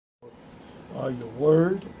your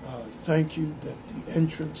word. Thank you that the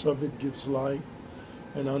entrance of it gives light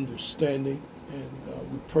and understanding.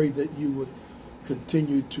 And we pray that you would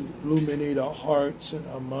continue to illuminate our hearts and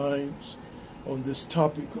our minds on this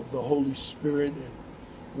topic of the Holy Spirit and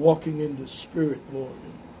walking in the Spirit, Lord,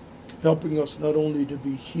 and helping us not only to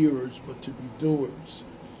be hearers but to be doers.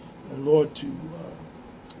 And Lord, to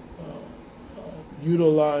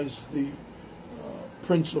utilize the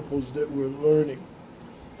principles that we're learning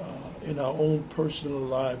in our own personal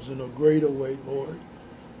lives in a greater way, Lord.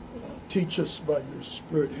 Teach us by your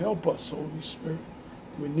Spirit. Help us, Holy Spirit.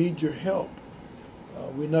 We need your help.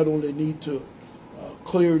 We not only need to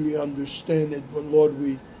clearly understand it, but Lord,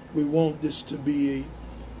 we want this to be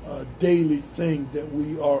a daily thing that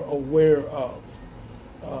we are aware of.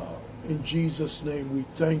 In Jesus' name, we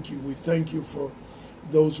thank you. We thank you for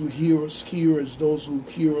those who hear us here as those who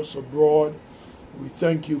hear us abroad. We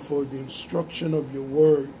thank you for the instruction of your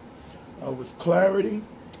word with clarity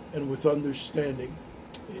and with understanding.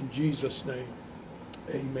 In Jesus' name,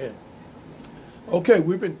 amen. Okay,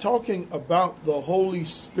 we've been talking about the Holy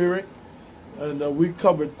Spirit, and we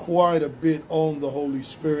covered quite a bit on the Holy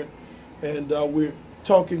Spirit, and we're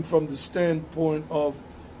talking from the standpoint of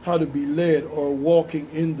how to be led or walking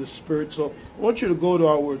in the Spirit. So I want you to go to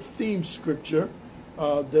our theme scripture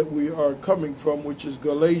that we are coming from, which is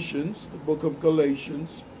Galatians, the book of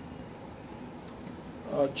Galatians,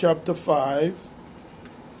 chapter 5.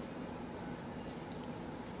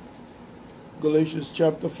 Galatians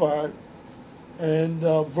chapter 5 and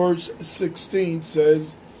verse 16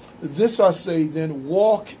 says, "This I say then,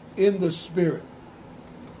 walk in the Spirit,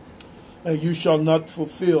 and you shall not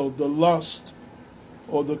fulfill the lust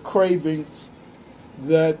or the cravings,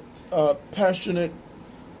 that passionate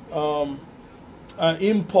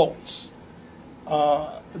impulse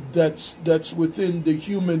that's within the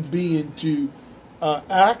human being to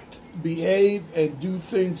act, behave, and do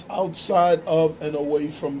things outside of and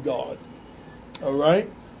away from God." All right?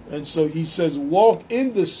 And so he says, walk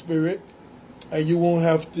in the Spirit, and you won't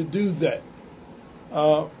have to do that.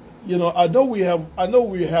 I know we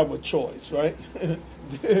have a choice, right?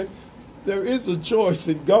 There is a choice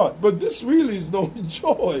in God, but this really is no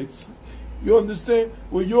choice. You understand?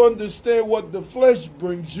 When you understand what the flesh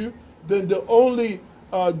brings you, then the only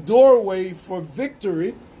doorway for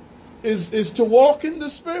victory is to walk in the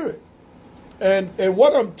Spirit. And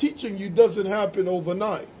what I'm teaching you doesn't happen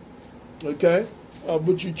overnight. Okay?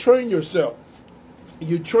 But you train yourself.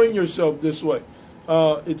 You train yourself this way.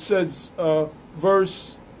 It says,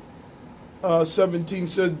 verse 17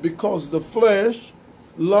 says, because the flesh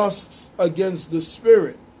lusts against the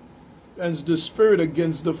Spirit, and the Spirit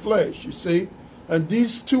against the flesh, you see? And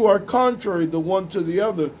these two are contrary the one to the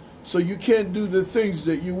other. So you can't do the things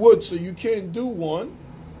that you would. So you can't do one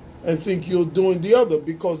and think you're doing the other,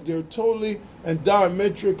 because they're totally and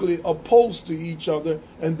diametrically opposed to each other,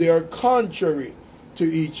 and they are contrary to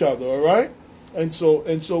each other. All right, and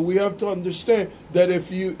so we have to understand that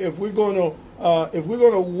if we're going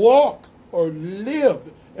to walk or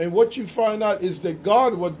live, and what you find out is that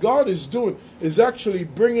what God is doing is actually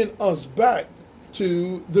bringing us back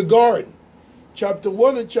to the garden. Chapter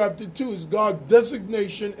 1 and chapter 2 is God's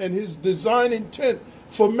designation and his design intent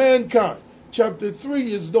for mankind. Chapter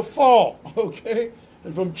 3 is the fall, okay?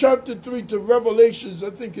 And from chapter 3 to Revelations, I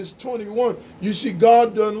think it's 21, you see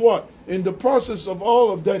God done what? In the process of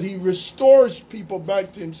all of that, he restores people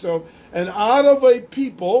back to himself. And out of a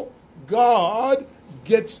people, God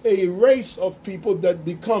gets a race of people that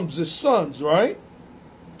becomes his sons, right?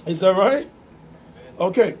 Is that right?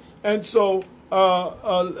 Okay. And so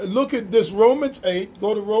look at this, Romans 8.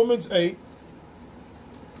 Go to Romans 8.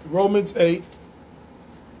 Romans 8.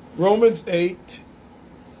 Romans 8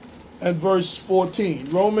 and verse 14.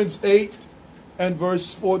 Romans 8 and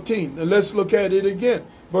verse 14. And let's look at it again.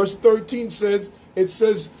 Verse 13 says,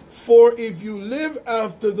 for if you live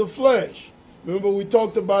after the flesh. Remember we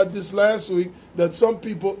talked about this last week, that some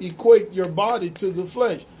people equate your body to the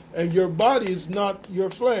flesh. And your body is not your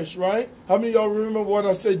flesh, right? How many of y'all remember what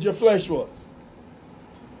I said your flesh was?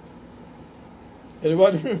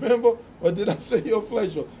 Anybody remember? What did I say your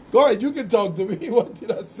flesh was? Go ahead, you can talk to me. What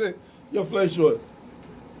did I say your flesh was?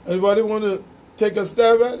 Anybody want to take a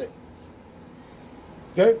stab at it?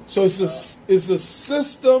 Okay, so it's a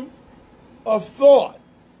system of thought,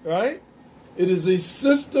 right? It is a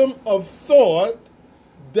system of thought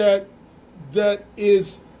that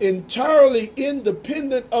is entirely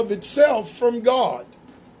independent of itself from God.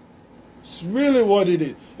 It's really what it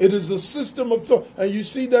is. It is a system of thought. And you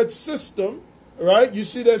see that system, right? You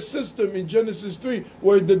see that system in Genesis 3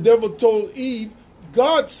 where the devil told Eve,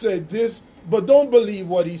 God said this, but don't believe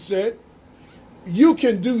what he said. You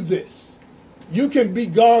can do this. You can be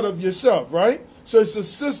God of yourself, right? So it's a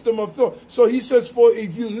system of thought. So he says, for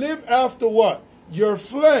if you live after what? Your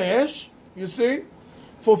flesh, you see,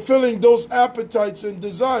 fulfilling those appetites and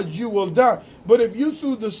desires, you will die. But if you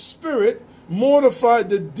through the Spirit mortify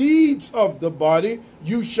the deeds of the body,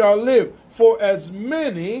 you shall live. For as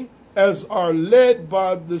many as are led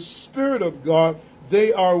by the Spirit of God,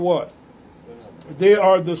 they are what? They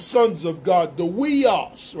are the sons of God, the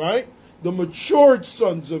weos, right? The matured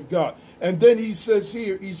sons of God. And then he says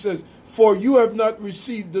here, he says, for you have not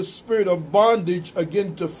received the spirit of bondage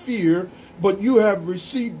again to fear, but you have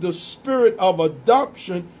received the spirit of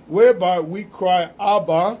adoption, whereby we cry,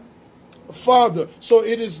 Abba, Father. So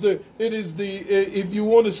it is the, if you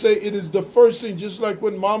want to say, it is the first thing, just like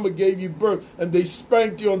when mama gave you birth and they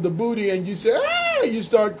spanked you on the booty and you say, ah, you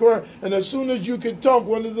start crying. And as soon as you can talk,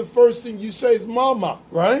 one of the first things you say is mama,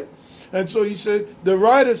 right? And so he said, the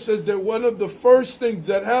writer says that one of the first things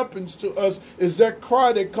that happens to us is that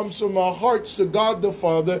cry that comes from our hearts to God the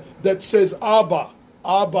Father that says, Abba,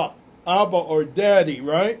 Abba, Abba, or Daddy,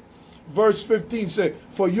 right? Verse 15 said,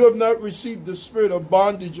 for you have not received the spirit of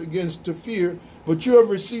bondage against to fear, but you have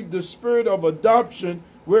received the spirit of adoption,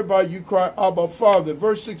 whereby you cry, Abba, Father.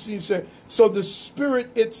 Verse 16 said, so the Spirit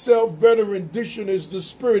itself, better rendition, is the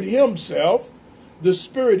Spirit Himself. The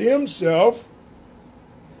Spirit Himself,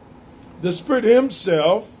 the Spirit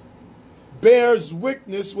Himself bears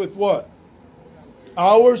witness with what?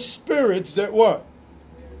 Our spirits that what?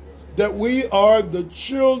 That we are the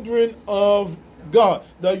children of God.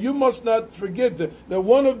 Now you must not forget that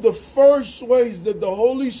one of the first ways that the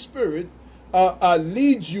Holy Spirit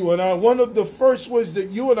leads you, and one of the first ways that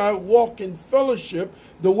you and I walk in fellowship,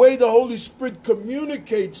 the way the Holy Spirit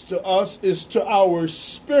communicates to us is to our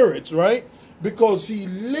spirits, right? Because He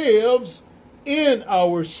lives in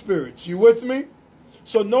our spirits. You with me?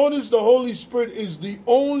 So notice the Holy Spirit is the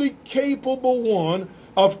only capable one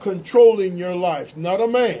of controlling your life, not a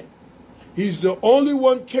man. He's the only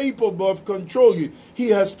one capable of controlling you. He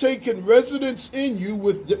has taken residence in you,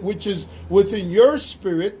 which is within your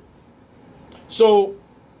spirit. So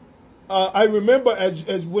I remember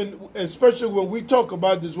especially when we talk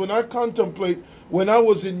about this, when I contemplate when I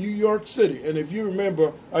was in New York City, and if you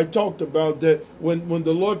remember, I talked about that when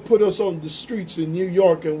the Lord put us on the streets in New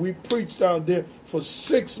York and we preached down there for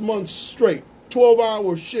 6 months straight,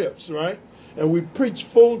 12-hour shifts, right? And we preached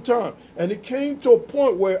full time. And it came to a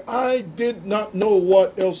point where I did not know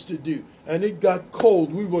what else to do. And it got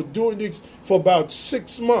cold. We were doing this for about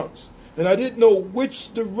 6 months. And I didn't know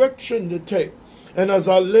which direction to take. And as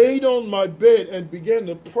I laid on my bed and began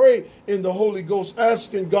to pray in the Holy Ghost,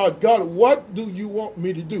 asking God, God, what do you want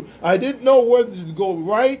me to do? I didn't know whether to go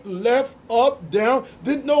right, left, up, down.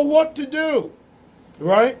 Didn't know what to do,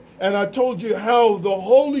 right? And I told you how the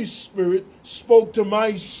Holy Spirit spoke to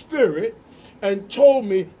my spirit and told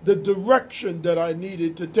me the direction that I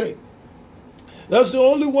needed to take. That's the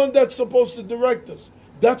only one that's supposed to direct us.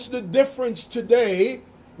 That's the difference today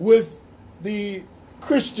with the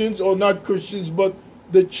Christians, or not Christians, but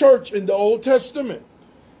the church in the Old Testament.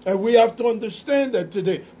 And we have to understand that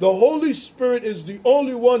today. The Holy Spirit is the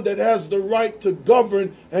only one that has the right to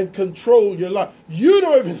govern and control your life. You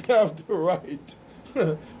don't even have the right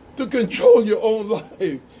to control your own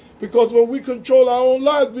life. Because when we control our own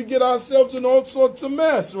lives, we get ourselves in all sorts of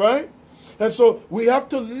mess, right? And so we have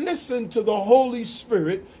to listen to the Holy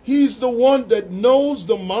Spirit. He's the one that knows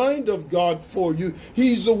the mind of God for you.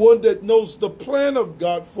 He's the one that knows the plan of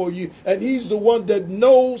God for you. And He's the one that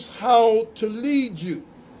knows how to lead you.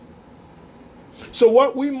 So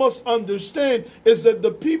what we must understand is that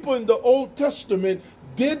the people in the Old Testament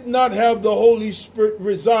did not have the Holy Spirit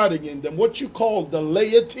residing in them. What you call the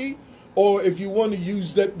laity, or if you want to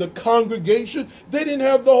use that, the congregation, they didn't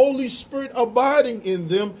have the Holy Spirit abiding in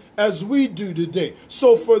them as we do today.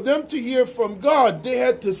 So for them to hear from God, they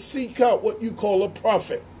had to seek out what you call a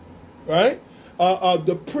prophet, right?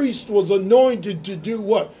 The priest was anointed to do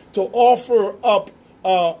what? To offer up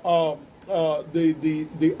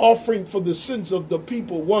the offering for the sins of the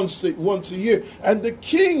people once a year. And the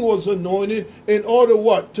king was anointed in order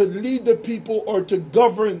what? To lead the people or to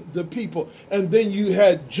govern the people. And then you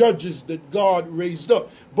had judges that God raised up.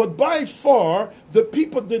 But by far, the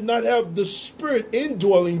people did not have the Spirit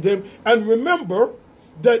indwelling them. And remember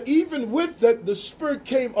that even with that, the Spirit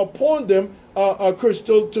came upon them,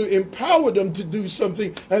 Crystal, to empower them to do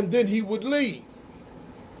something, and then He would leave.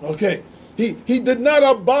 Okay. He did not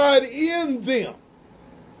abide in them.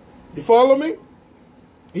 You follow me?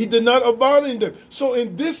 He did not abide in them. So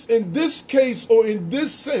in this case, or in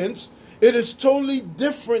this sense, it is totally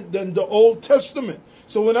different than the Old Testament.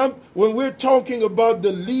 So when we're talking about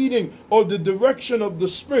the leading or the direction of the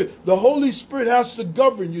Spirit, the Holy Spirit has to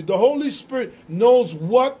govern you. The Holy Spirit knows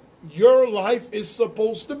what your life is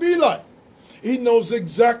supposed to be like. He knows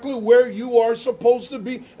exactly where you are supposed to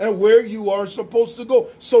be and where you are supposed to go.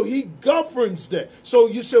 So he governs that. So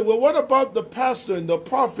you say, well, what about the pastor and the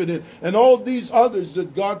prophet and all these others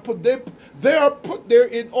that God put there? They are put there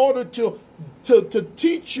in order to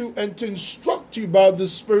teach you and to instruct you by the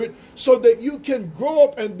Spirit so that you can grow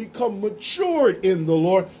up and become matured in the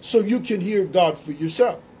Lord so you can hear God for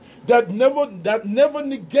yourself. That never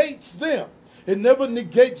negates them. It never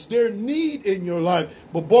negates their need in your life.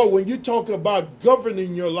 But boy, when you talk about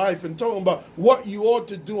governing your life and talking about what you ought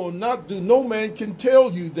to do or not do, no man can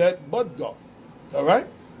tell you that but God. All right?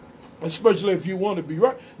 Especially if you want to be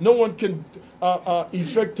right. No one can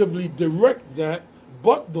effectively direct that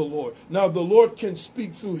but the Lord. Now, the Lord can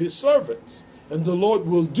speak through his servants. And the Lord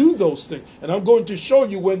will do those things. And I'm going to show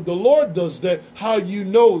you when the Lord does that, how you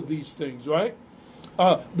know these things, right?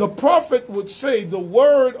 The prophet would say the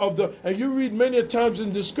word of the, and you read many times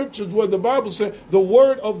in the scriptures where the Bible said the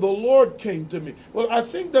word of the Lord came to me. Well, I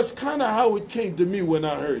think that's kind of how it came to me when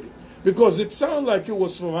I heard it, because it sounded like it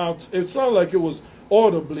was from out. It sounded like it was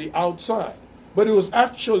audibly outside, but it was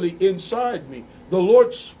actually inside me. The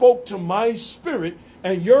Lord spoke to my spirit,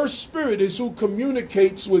 and your spirit is who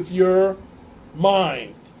communicates with your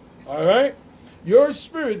mind. All right, your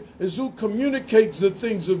spirit is who communicates the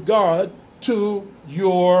things of God to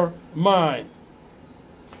your mind.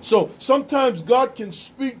 So sometimes God can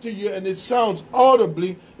speak to you and it sounds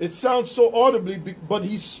audibly, it sounds so audibly, but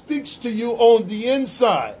he speaks to you on the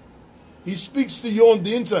inside. He speaks to you on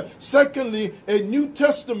the inside. Secondly, in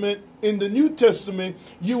the New Testament,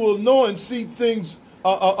 you will know and see things.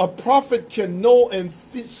 A prophet can know and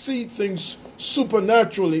see things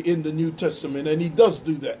supernaturally in the New Testament, and he does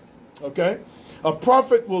do that. Okay? A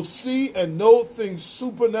prophet will see and know things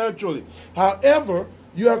supernaturally. However,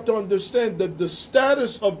 you have to understand that the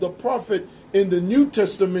status of the prophet in the New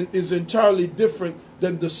Testament is entirely different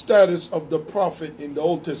than the status of the prophet in the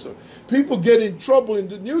Old Testament. People get in trouble in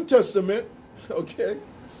the New Testament, okay,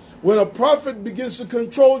 when a prophet begins to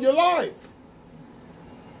control your life.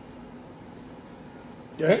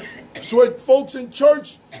 Okay? So when folks in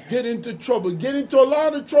church get into trouble, get into a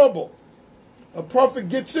lot of trouble. A prophet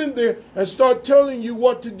gets in there and start telling you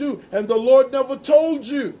what to do, and the Lord never told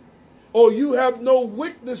you, or you have no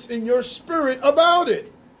witness in your spirit about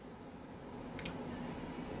it.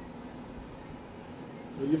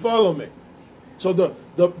 Do you follow me? So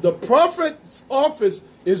the prophet's office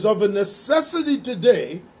is of a necessity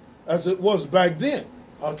today as it was back then,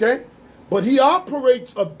 okay? But he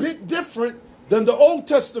operates a bit different than the Old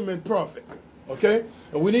Testament prophet, okay?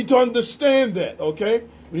 And we need to understand that, okay?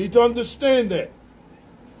 We need to understand that.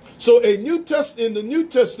 So in the New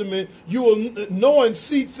Testament, you will know and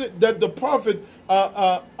see that the prophet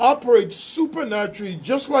operates supernaturally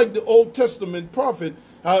just like the Old Testament prophet.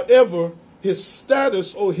 However, his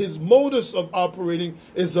status or his modus of operating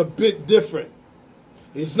is a bit different.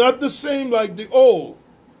 It's not the same like the old.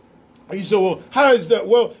 You say, well, how is that?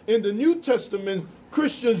 Well, in the New Testament,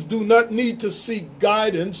 Christians do not need to seek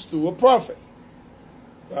guidance through a prophet.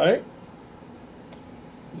 Right?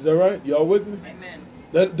 Is that right? Y'all with me? Amen.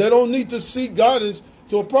 They don't need to seek guidance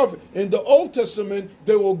to a prophet. In the Old Testament,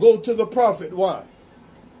 they will go to the prophet. Why?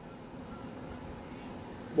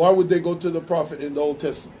 Why would they go to the prophet in the Old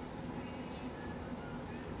Testament?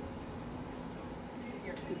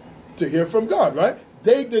 To hear from God, right?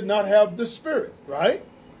 They did not have the Spirit, right?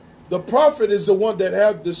 The prophet is the one that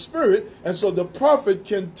had the Spirit, and so the prophet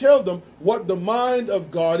can tell them what the mind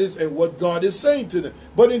of God is and what God is saying to them.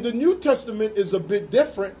 But in the New Testament is a bit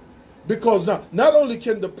different, because now not only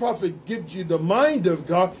can the prophet give you the mind of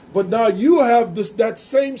God, but now you have that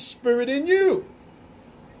same Spirit in you.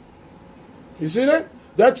 You see that?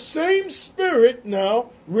 That same Spirit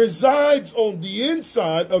now resides on the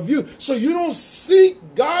inside of you. So you don't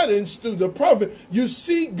seek guidance through the prophet. You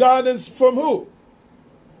seek guidance from who?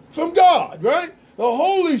 From God, right? The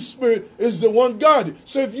Holy Spirit is the one guiding.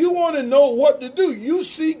 So if you want to know what to do, you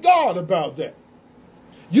seek God about that.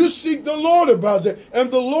 You seek the Lord about that.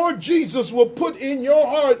 And the Lord Jesus will put in your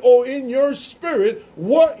heart or in your spirit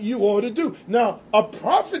what you ought to do. Now, a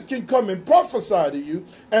prophet can come and prophesy to you.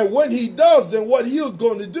 And when he does, then what he's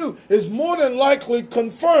going to do is more than likely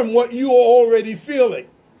confirm what you are already feeling.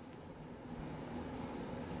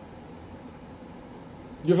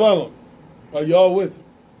 You follow me? Are y'all with me?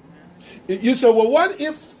 You say, well, what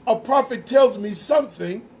if a prophet tells me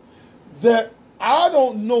something that I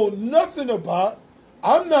don't know nothing about,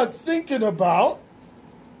 I'm not thinking about?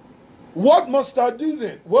 What must I do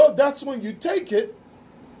then? Well, that's when you take it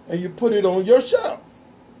and you put it on your shelf.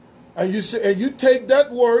 And you say, and you take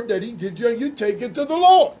that word that he gives you and you take it to the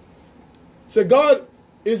Lord. Say, God,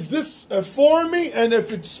 is this for me? And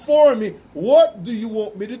if it's for me, what do you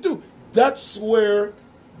want me to do? That's where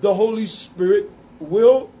the Holy Spirit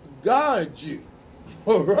will guide you.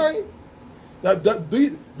 All right?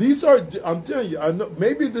 These are, I'm telling you, I know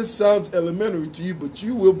maybe this sounds elementary to you, but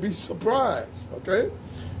you will be surprised. Okay?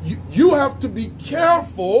 You have to be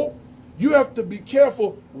careful. You have to be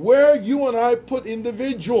careful where you and I put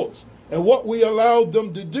individuals and what we allow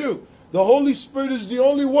them to do. The Holy Spirit is the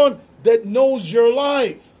only one that knows your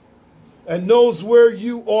life and knows where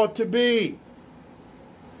you ought to be.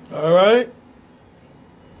 All right?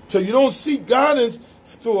 So you don't seek guidance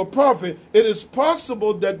through a prophet. It is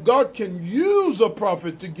possible that God can use a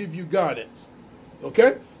prophet to give you guidance.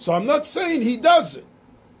 Okay? So I'm not saying he doesn't.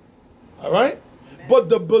 All right? But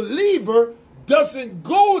the believer doesn't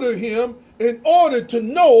go to him in order to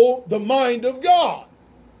know the mind of God.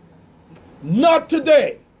 Not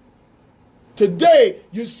today. Today,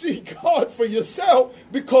 you see God for yourself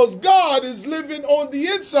because God is living on the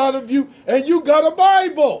inside of you and you got a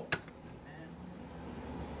Bible.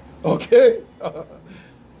 Okay?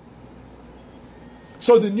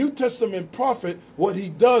 So the New Testament prophet, what he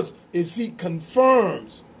does is he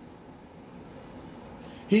confirms.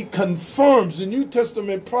 He confirms. The New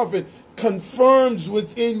Testament prophet confirms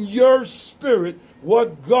within your spirit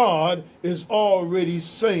what God is already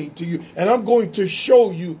saying to you. And I'm going to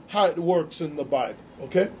show you how it works in the Bible.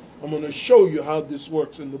 Okay? I'm going to show you how this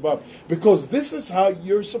works in the Bible. Because this is how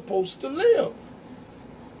you're supposed to live.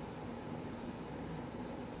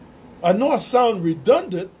 I know I sound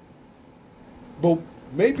redundant, but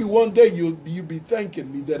maybe one day you'll be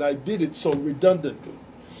thanking me that I did it so redundantly.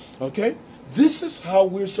 Okay? This is how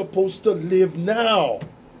we're supposed to live now.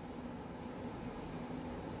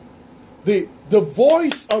 The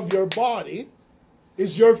voice of your body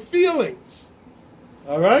is your feelings.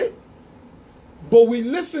 All right? But we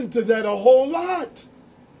listen to that a whole lot.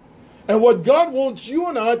 And what God wants you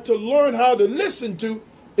and I to learn how to listen to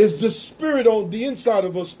is the Spirit on the inside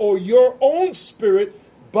of us, or your own spirit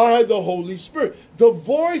by the Holy Spirit. The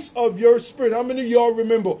voice of your spirit. How many of y'all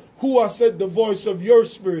remember who I said the voice of your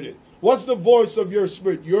spirit is? What's the voice of your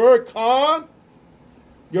spirit? Your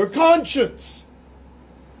conscience.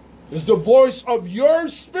 It's the voice of your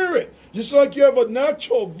spirit. Just like you have a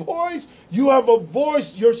natural voice, you have a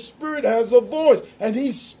voice. Your spirit has a voice, and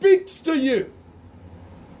he speaks to you.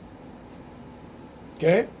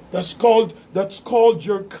 Okay? That's called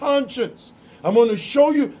your conscience. I'm going to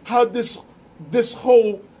show you how this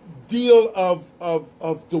whole deal of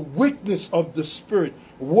the witness of the Spirit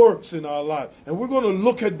works in our life. And we're going to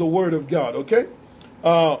look at the Word of God, okay?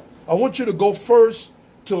 I want you to go first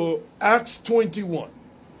to Acts 21.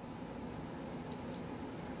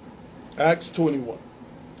 Acts 21.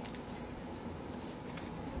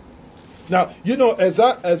 Now, you know, as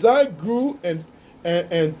I grew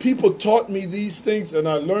and people taught me these things and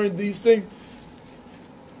I learned these things,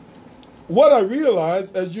 what I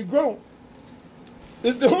realized as you grow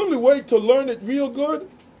is the only way to learn it real good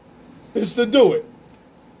is to do it.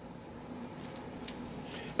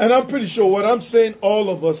 And I'm pretty sure what I'm saying, all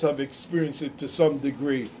of us have experienced it to some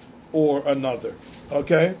degree or another.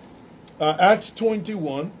 Okay? Acts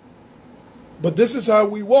 21. But this is how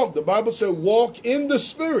we walk. The Bible said walk in the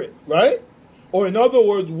Spirit, right? Or in other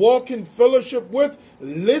words, walk in fellowship with,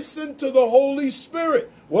 listen to the Holy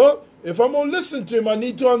Spirit. Well, if I'm going to listen to him, I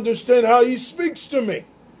need to understand how he speaks to me.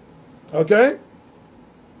 Okay?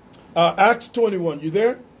 Acts 21, you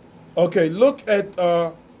there? Okay, look, I'm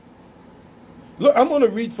going to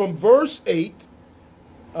read from verse 8,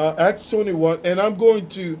 Acts 21, and I'm going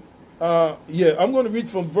to read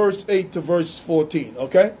from verse 8 to verse 14,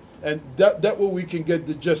 okay? And that way we can get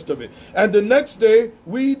the gist of it. And the next day,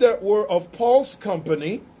 we that were of Paul's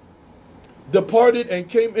company departed and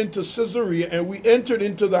came into Caesarea, and we entered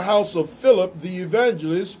into the house of Philip the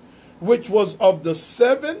evangelist, which was of the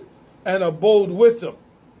 7, and abode with them.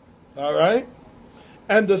 All right?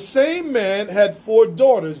 And the same man had 4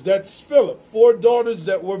 daughters, that's Philip, 4 daughters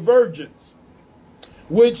that were virgins,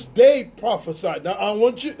 which they prophesied. Now, I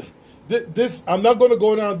want you, I'm not going to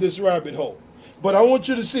go down this rabbit hole. But I want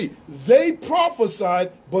you to see, they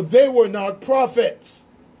prophesied, but they were not prophets.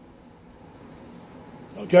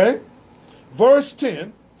 Okay? Verse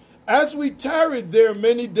 10, as we tarried there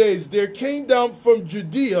many days, there came down from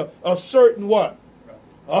Judea a certain what?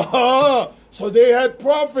 Aha! So they had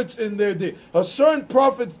prophets in their day. A certain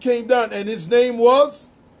prophet came down, and his name was?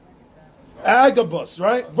 Agabus,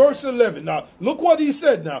 right? Verse 11. Now, look what he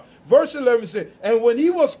said now. Verse 11 said, and when he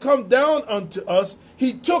was come down unto us,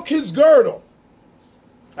 he took his girdle.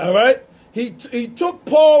 All right? He took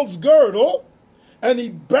Paul's girdle and he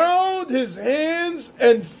bound his hands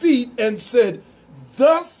and feet and said,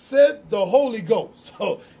 "Thus said the Holy Ghost."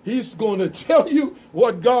 So he's going to tell you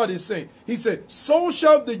what God is saying. He said, "So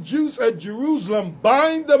shall the Jews at Jerusalem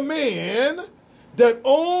bind the man that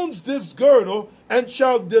owns this girdle and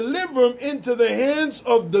shall deliver him into the hands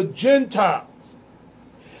of the Gentiles."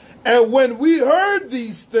 And when we heard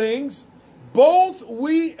these things, both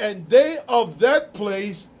we and they of that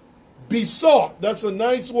place besought. That's a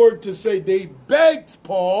nice word to say. They begged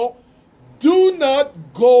Paul, "Do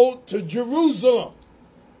not go to Jerusalem."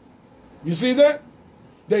 You see that?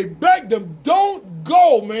 They begged him, "Don't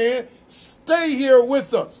go, man. Stay here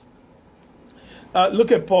with us."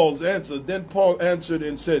 Look at Paul's answer. Then Paul answered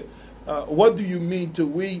and said, "What do you mean to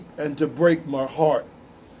weep and to break my heart?"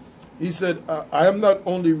 He said, "I am not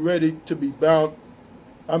only ready to be bound,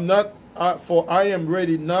 for I am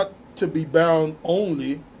ready not to be bound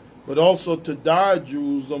only, but also to die at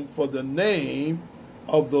Jerusalem for the name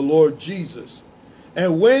of the Lord Jesus."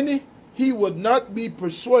 And when he would not be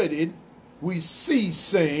persuaded, we cease,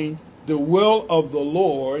 saying, "The will of the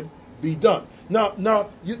Lord be done." Now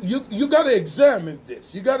you got to examine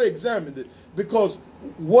this. You got to examine it, because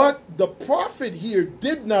what the prophet here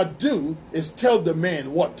did not do is tell the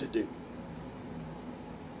man what to do.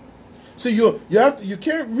 See, you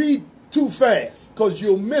can't read too fast, because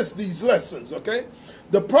you'll miss these lessons. Okay,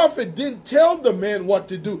 the prophet didn't tell the man what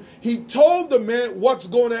to do. He told the man what's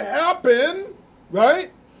going to happen, right?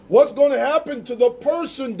 What's going to happen to the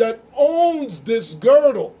person that owns this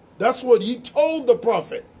girdle. That's what he told the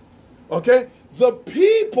prophet. Okay? The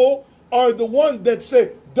people are the one that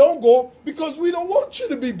say, "Don't go, because we don't want you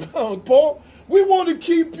to be bound, Paul. We want to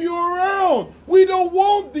keep you around. We don't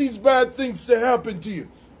want these bad things to happen to you."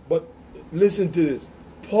 But listen to this.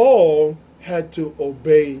 Paul had to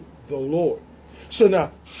obey the Lord. So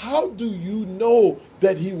now, how do you know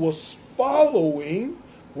that he was following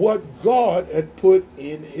what God had put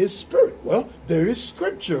in his spirit? Well, there is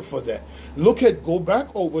scripture for that. Go back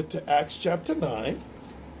over to Acts chapter 9.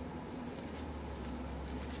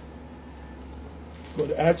 Go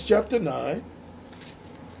to Acts chapter 9.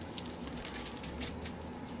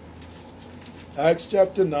 Acts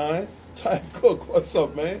chapter 9. Ty Cook, what's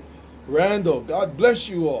up, man? Randall, God bless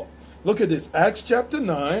you all. Look at this. Acts chapter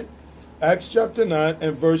 9. Acts chapter 9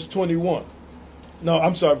 and verse 21. No,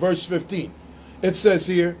 I'm sorry, verse 15. It says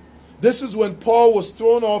here, this is when Paul was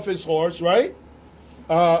thrown off his horse, right?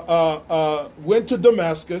 Went to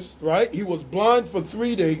Damascus, right? He was blind for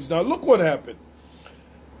 3 days. Now look what happened.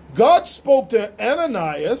 God spoke to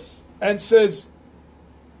Ananias and says,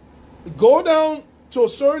 "Go down to a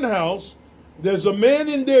certain house. There's a man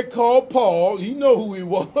in there called Paul." You know who he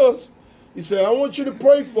was. He said, "I want you to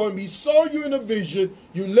pray for him. He saw you in a vision.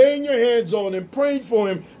 You laying your hands on him, praying for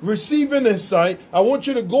him, receiving his sight. I want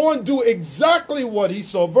you to go and do exactly what he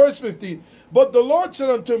saw." Verse 15. "But the Lord said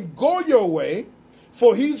unto him, Go your way,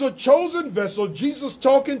 for he's a chosen vessel," Jesus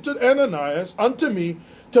talking to Ananias, "unto me,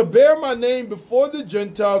 to bear my name before the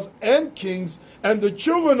Gentiles and kings and the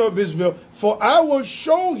children of Israel. For I will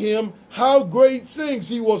show him how great things"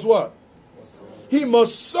 he was what? "He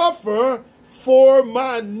must suffer for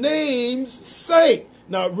my name's sake."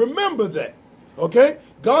 Now remember that. Okay?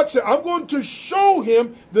 God said, "I'm going to show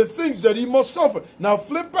him the things that he must suffer." Now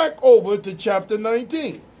flip back over to chapter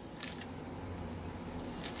 19.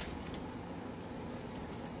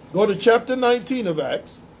 Go to chapter 19 of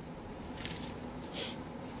Acts.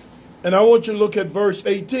 And I want you to look at verse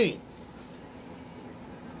 18.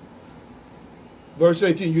 Verse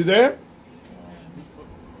 18, you there?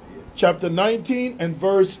 Chapter 19 and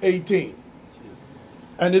verse 18.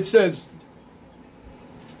 And it says,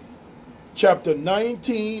 chapter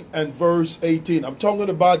 19 and verse 18. I'm talking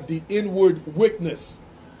about the inward witness.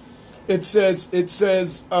 It says,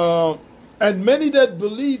 "And many that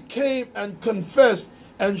believed came and confessed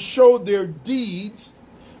and showed their deeds.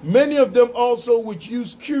 Many of them also which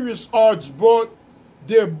used curious arts brought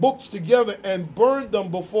their books together and burned them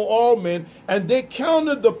before all men. And they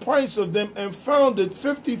counted the price of them and found it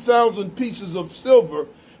 50,000 pieces of silver."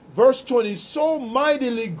 Verse 20, "So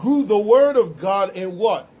mightily grew the word of God and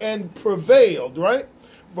what? And prevailed," right?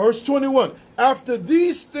 Verse 21, "After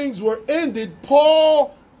these things were ended,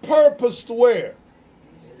 Paul purposed" where?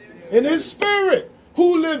 In his spirit.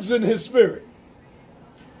 Who lives in his spirit?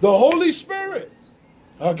 The Holy Spirit.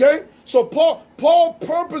 Okay? So Paul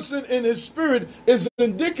purposing in his spirit is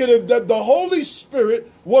indicative that the Holy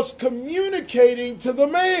Spirit was communicating to the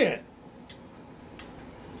man.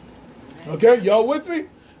 Okay? Y'all with me?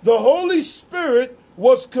 The Holy Spirit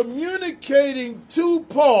was communicating to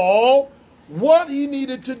Paul what he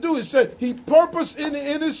needed to do. It said he purposed in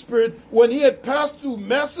his spirit when he had passed through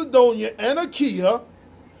Macedonia and Achaia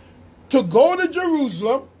to go to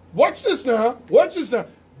Jerusalem. Watch this now. Watch this now.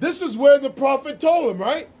 This is where the prophet told him,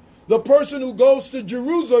 right? The person who goes to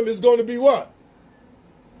Jerusalem is going to be what?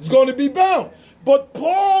 Is going to be bound. But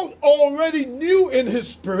Paul already knew in his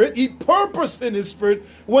spirit, he purposed in his spirit,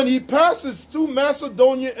 when he passes through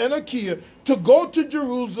Macedonia and Achaia to go to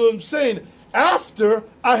Jerusalem, saying, after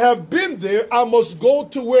I have been there, I must go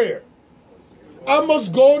to where? I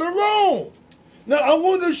must go to Rome. Now, I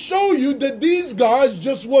want to show you that these guys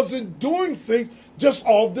just wasn't doing things just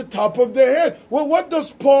off the top of their head. Well, what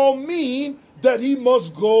does Paul mean that he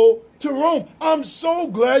must go to Rome? I'm so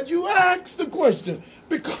glad you asked the question,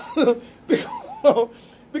 because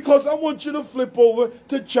I want you to flip over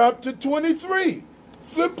to chapter 23.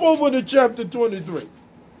 Flip over to chapter 23.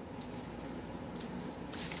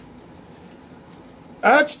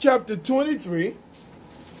 Acts chapter 23.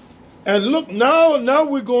 And look, now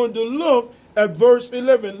we're going to look at verse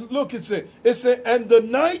 11. Look, it said, and the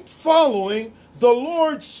night following, the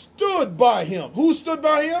Lord stood by him. Who stood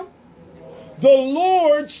by him? The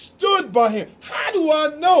Lord stood by him. How do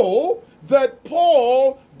I know that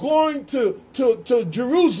Paul going to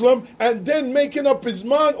Jerusalem and then making up his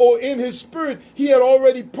mind, or in his spirit, he had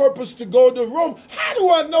already purposed to go to Rome? How do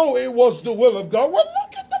I know it was the will of God? Well,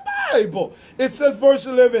 look at the Bible. It says, verse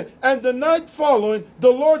 11, and the night following,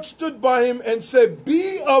 the Lord stood by him and said,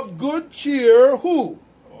 be of good cheer, who?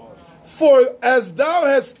 For as thou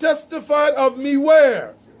hast testified of me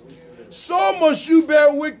where? So must you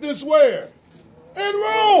bear witness where? In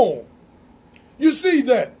Rome. You see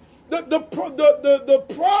that? The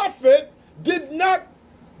prophet did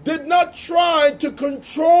not try to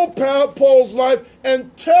control Paul's life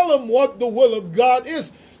and tell him what the will of God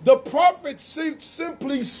is. The prophet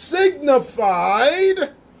simply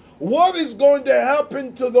signified what is going to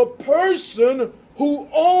happen to the person who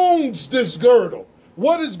owns this girdle.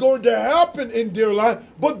 What is going to happen in their life.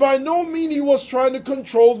 But by no means he was trying to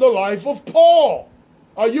control the life of Paul.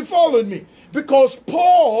 Are you following me? Because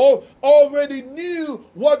Paul already knew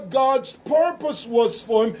what God's purpose was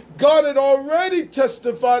for him. God had already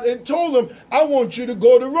testified and told him, I want you to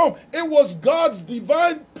go to Rome. It was God's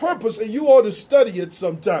divine purpose, and you ought to study it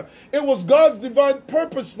sometime. It was God's divine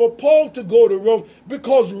purpose for Paul to go to Rome,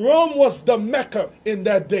 because Rome was the Mecca in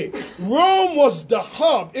that day. Rome was the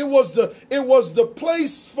hub. It was the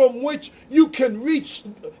place from which you can reach,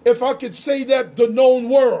 if I could say that, the known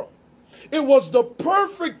world. It was the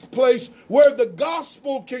perfect place where the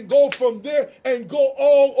gospel can go from there and go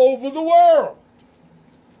all over the world.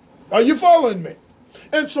 Are you following me?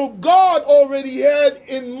 And so God already had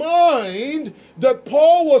in mind that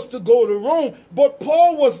Paul was to go to Rome, but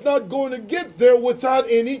Paul was not going to get there without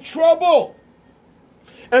any trouble.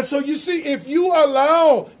 And so you see, if you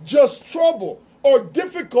allow just trouble or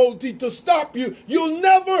difficulty to stop you, you will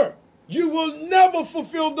never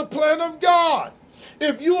fulfill the plan of God.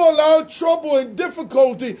 If you allow trouble and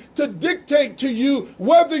difficulty to dictate to you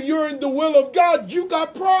whether you're in the will of God, you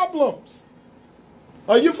got problems.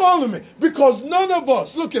 Are you following me? Because none of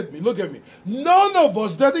us, look at me, none of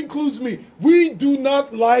us, that includes me, we do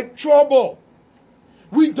not like trouble.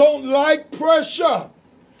 We don't like pressure.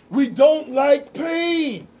 We don't like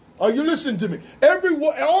pain. Are you listening to me?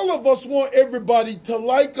 All of us want everybody to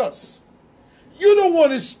like us. You don't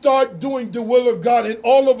want to start doing the will of God and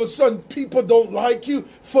all of a sudden people don't like you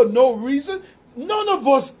for no reason. None of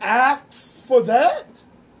us asks for that.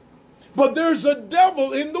 But there's a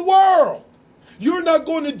devil in the world. You're not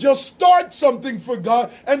going to just start something for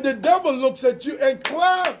God and the devil looks at you and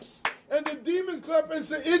claps. And the demons clap and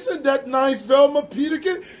say, isn't that nice, Velma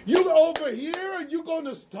Peterkin? You over here and you're going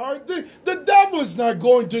to start this? The devil's not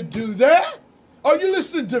going to do that. Are you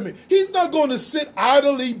listening to me? He's not going to sit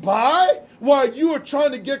idly by while you are trying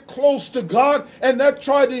to get close to God and not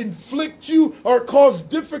try to inflict you or cause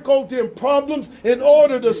difficulty and problems in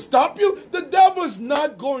order to stop you. The devil is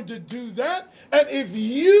not going to do that. And if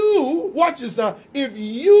you, watch this now, if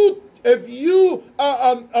you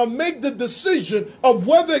make the decision of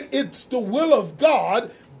whether it's the will of God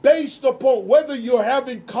based upon whether you're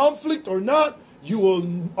having conflict or not, you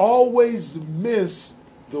will always miss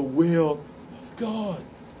the will of God.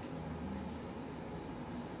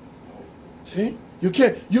 See? You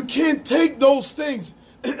can't take those things.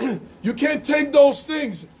 You can't take those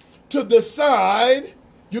things to decide.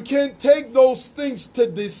 You can't take those things to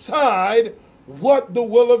decide what the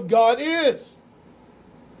will of God is.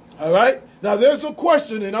 All right? Now there's a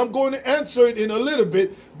question, and I'm going to answer it in a little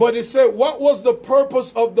bit, but it said, what was the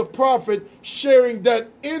purpose of the prophet sharing that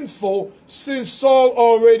info since Saul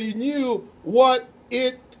already knew what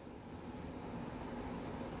it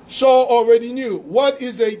Saul already knew. What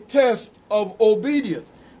is a test of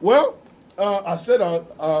obedience? Well, I said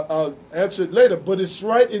I'll answer it later, but it's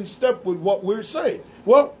right in step with what we're saying.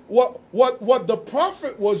 Well, what the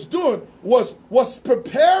prophet was doing was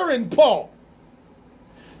preparing Paul.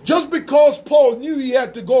 Just because Paul knew he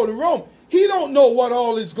had to go to Rome, he don't know what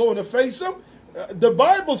all is going to face him. The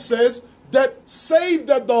Bible says that save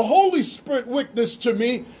that the Holy Spirit witness to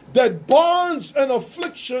me, that bonds and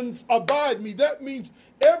afflictions abide me. That means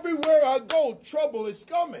everywhere I go, trouble is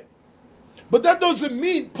coming. But that doesn't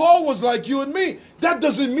mean Paul was like you and me. That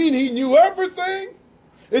doesn't mean he knew everything.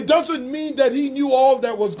 It doesn't mean that he knew all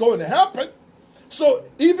that was going to happen. So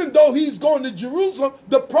even though he's going to Jerusalem,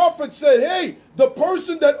 the prophet said, hey, the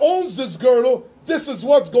person that owns this girdle, this is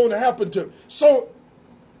what's going to happen to him. So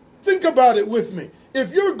think about it with me.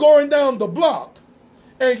 If you're going down the block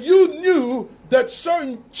and you knew that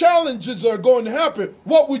certain challenges are going to happen,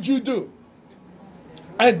 what would you do?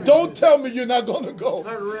 And don't tell me you're not going to go.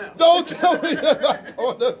 Don't tell me you're not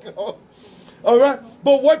going to go. All right?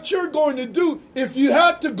 But what you're going to do, if you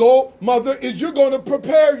had to go, mother, is you're going to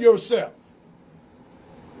prepare yourself.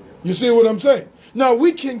 You see what I'm saying? Now,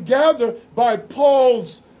 we can gather by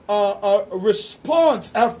Paul's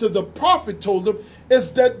response after the prophet told him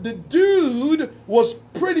is that the dude was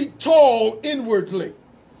pretty tall inwardly.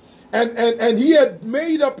 And he had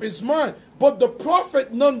made up his mind. But the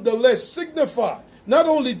prophet nonetheless signified, not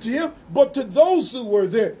only to him, but to those who were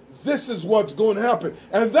there, this is what's going to happen.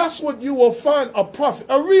 And that's what you will find a prophet,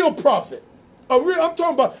 a real prophet. I'm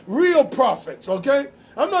talking about real prophets, okay?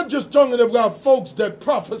 I'm not just talking about folks that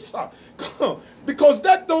prophesy. Because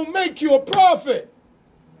that don't make you a prophet.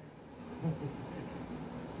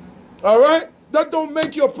 All right? That don't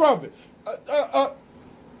make you a prophet.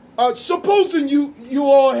 Supposing you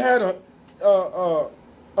all had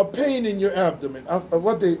a pain in your abdomen.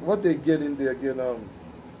 What they get in there again?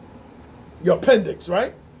 Your appendix,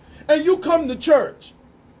 right? And you come to church,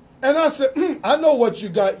 and I said, I know what you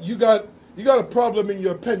got. You got a problem in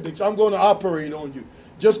your appendix. I'm going to operate on you.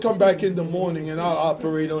 Just come back in the morning, and I'll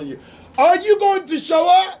operate on you. Are you going to show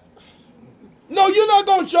up? No, you're not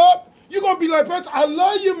going to show up. You're going to be like, Pastor, I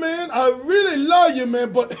love you, man. I really love you,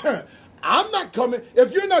 man. But I'm not coming.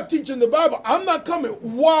 If you're not teaching the Bible, I'm not coming.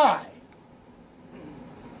 Why?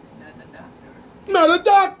 Not a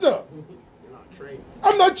doctor. You're not trained.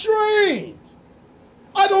 I'm not trained.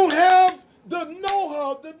 I don't have the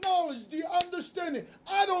know-how, the knowledge, the understanding.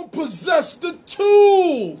 I don't possess the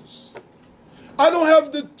tools. I don't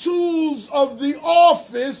have the tools of the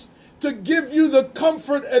office to give you the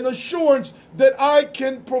comfort and assurance that I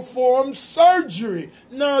can perform surgery.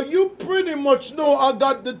 Now, you pretty much know I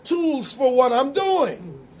got the tools for what I'm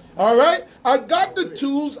doing. All right? I got the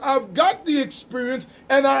tools, I've got the experience,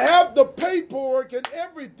 and I have the paperwork and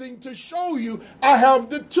everything to show you I have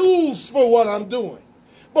the tools for what I'm doing.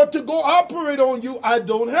 But to go operate on you, I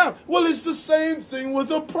don't have. Well, it's the same thing with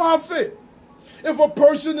a prophet. If a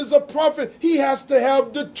person is a prophet, he has to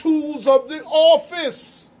have the tools of the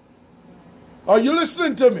office. Are you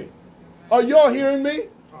listening to me? Are y'all hearing me?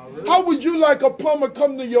 How would you like a plumber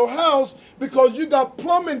come to your house because you got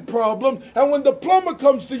plumbing problems, and when the plumber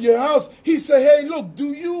comes to your house, he say, hey, look,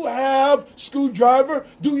 do you have screwdriver?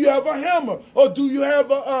 Do you have a hammer? Or do you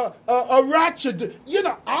have a ratchet? You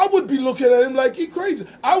know, I would be looking at him like he crazy.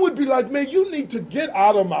 I would be like, man, you need to get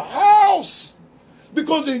out of my house.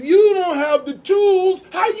 Because if you don't have the tools,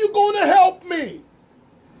 how you going to help me?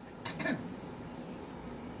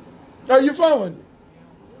 Are you following me?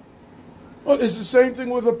 Well, it's the same thing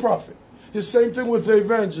with a prophet. It's the same thing with the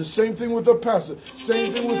evangelist. Same thing with the pastor.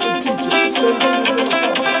 Same thing with the teacher. Same thing with the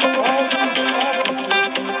apostle.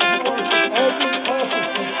 All these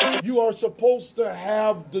offices, you are supposed to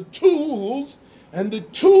have the tools, and the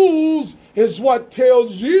tools is what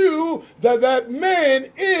tells you that that man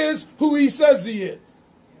is who he says he is.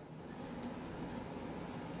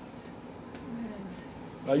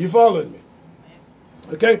 Are you following me?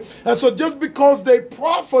 Okay? And so just because they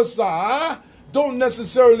prophesy don't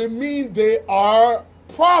necessarily mean they are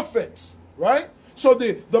prophets, right? So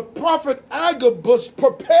the prophet Agabus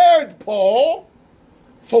prepared Paul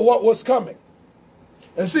for what was coming.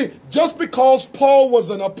 And see, just because Paul was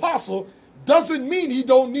an apostle doesn't mean he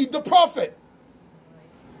don't need the prophet.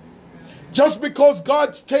 Just because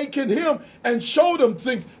God's taken him and showed him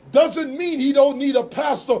things doesn't mean he don't need a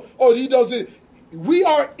pastor or he doesn't. We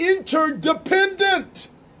are interdependent.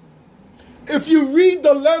 If you read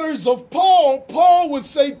the letters of Paul, Paul would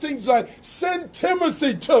say things like, send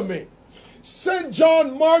Timothy to me. Send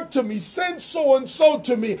John Mark to me. Send so-and-so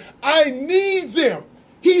to me. I need them.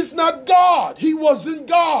 He's not God. He wasn't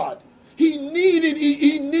God. he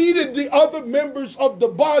needed the other members of the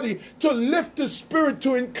body to lift his spirit,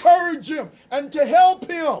 to encourage him, and to help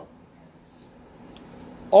him.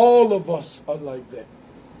 All of us are like that.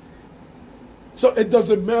 So it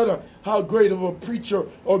doesn't matter how great of a preacher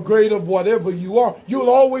or great of whatever you are, you'll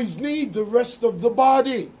always need the rest of the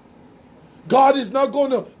body. God is not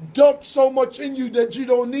going to dump so much in you that you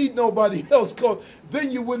don't need nobody else, because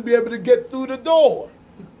then you wouldn't be able to get through the door.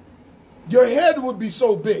 Your head would be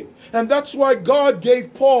so big. And that's why God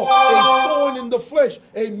gave Paul a thorn in the flesh,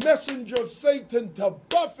 a messenger of Satan to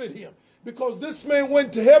buffet him. Because this man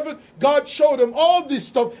went to heaven, God showed him all this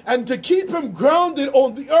stuff, and to keep him grounded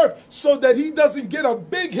on the earth so that he doesn't get a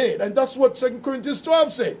big head. And that's what 2 Corinthians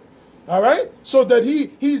 12 said. All right? So that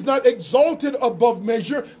he's not exalted above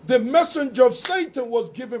measure. The messenger of Satan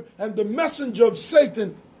was given, and the messenger of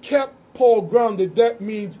Satan kept Paul grounded. That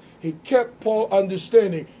means he kept Paul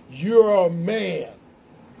understanding, you're a man,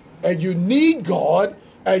 and you need God,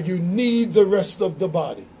 and you need the rest of the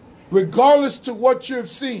body. Regardless to what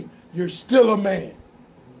you've seen, you're still a man.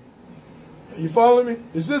 You follow me?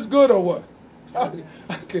 Is this good or what?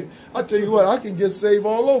 I tell you what, I can get saved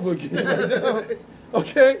all over again right now.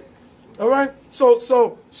 Okay? All right?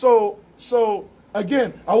 So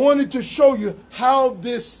again, I wanted to show you how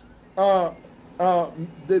this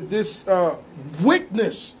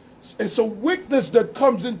weakness, it's a weakness that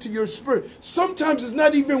comes into your spirit. Sometimes it's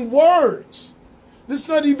not even words. It's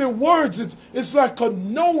not even words. It's like a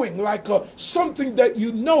knowing, like something that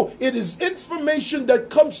you know. It is information that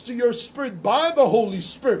comes to your spirit by the Holy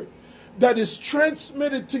Spirit that is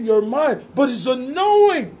transmitted to your mind, but it's a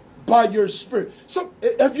knowing by your spirit. So,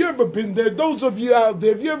 have you ever been there? Those of you out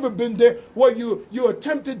there, have you ever been there where you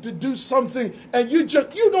attempted to do something and you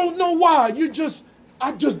don't know why?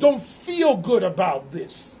 I just don't feel good about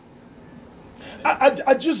this.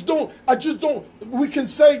 I just don't, we can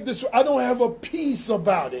say this, I don't have a peace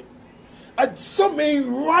about it. Something ain't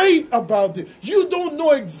right about it. You don't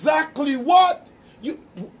know exactly what.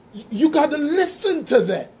 You got to listen to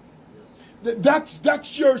that.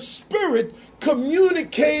 That's your spirit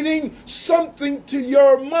communicating something to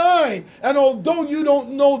your mind. And although you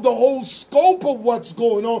don't know the whole scope of what's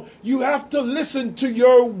going on, you have to listen to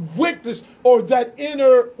your weakness or that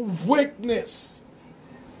inner weakness.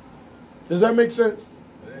 Does that make sense?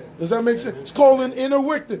 Does that make sense? It's called an inner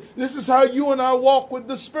weakness. This is how you and I walk with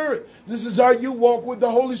the Spirit. This is how you walk with the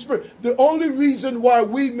Holy Spirit. The only reason why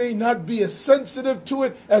we may not be as sensitive to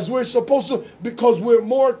it as we're supposed to, because we're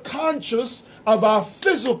more conscious of our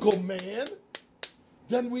physical man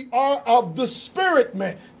than we are of the spirit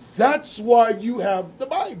man. That's why you have the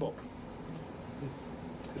Bible.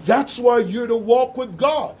 That's why you're to walk with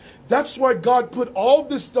God. That's why God put all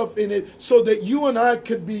this stuff in it so that you and I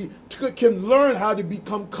can learn how to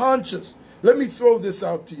become conscious. Let me throw this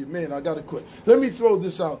out to you. Man, I got to quit. Let me throw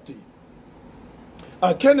this out to you.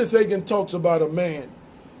 Kenneth Hagin talks about a man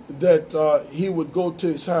that he would go to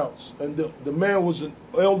his house. And the man was an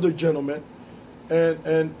elder gentleman.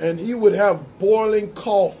 And he would have boiling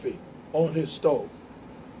coffee on his stove.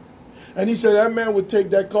 And he said that man would take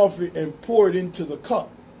that coffee and pour it into the cup.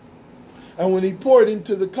 And when he poured it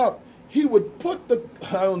into the cup, he would put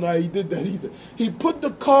I don't know how he did that either. He put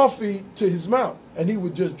the coffee to his mouth, and he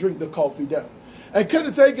would just drink the coffee down. And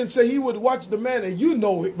Kenneth Hagin said he would watch the man, and you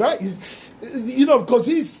know it, right? Because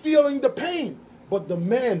he's feeling the pain. But the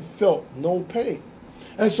man felt no pain.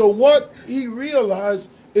 And so what he realized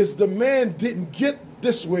is the man didn't get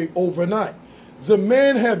this way overnight. The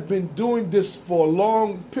man had been doing this for a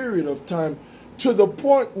long period of time, to the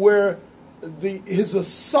point where his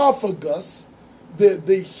esophagus,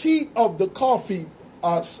 the heat of the coffee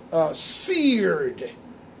seared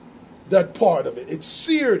that part of it. It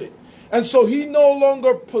seared it. And so he no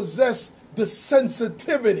longer possessed the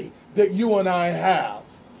sensitivity that you and I have.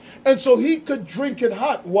 And so he could drink it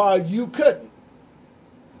hot while you couldn't.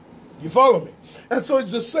 You follow me? And so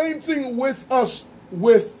it's the same thing with us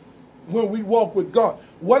when we walk with God.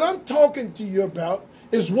 What I'm talking to you about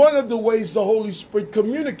is one of the ways the Holy Spirit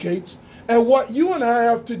communicates. And what you and I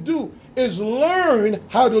have to do is learn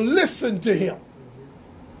how to listen to him.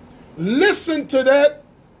 Listen to that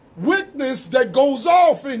witness that goes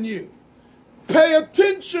off in you. Pay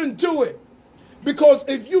attention to it. Because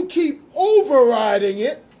if you keep overriding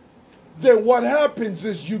it, then what happens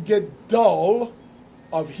is you get dull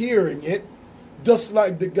of hearing it, just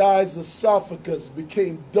like the guy's esophagus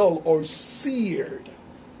became dull or seared,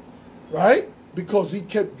 right? Because he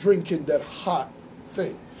kept drinking that hot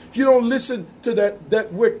thing. If you don't listen to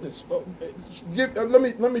that weakness,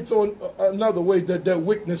 let me throw another way that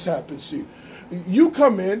weakness happens to you. You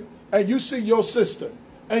come in and you see your sister,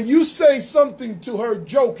 and you say something to her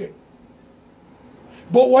joking,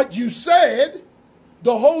 But what you said,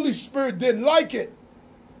 the Holy Spirit didn't like it.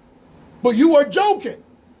 But you were joking.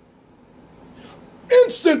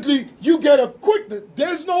 Instantly, you get a quickness.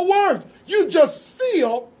 There's no words. You just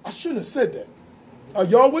feel, I shouldn't have said that. Are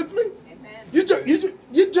y'all with me? Amen.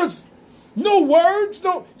 You just, no words,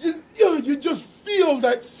 no, you just feel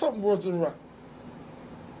that something wasn't right.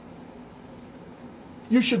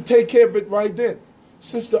 You should take care of it right then.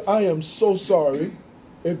 Sister, I am so sorry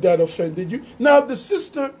if that offended you. Now, the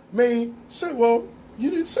sister may say, well, you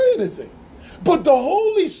didn't say anything. But the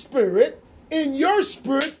Holy Spirit in your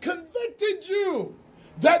spirit convicted you.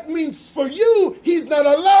 That means for you, he's not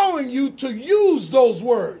allowing you to use those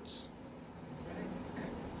words.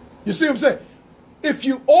 You see what I'm saying? If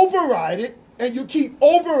you override it, and you keep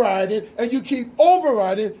overriding, and you keep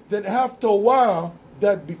overriding, then after a while,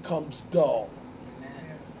 that becomes dull.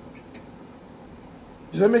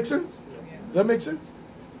 Does that make sense? Does that make sense?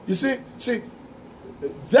 You see,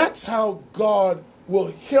 that's how God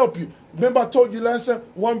will help you. Remember I told you last time,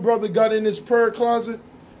 one brother got in his prayer closet,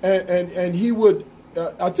 and he would,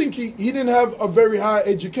 I think he didn't have a very high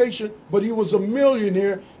education, but he was a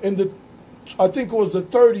millionaire in the, I think it was the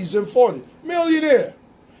 30s and 40s. Millionaire.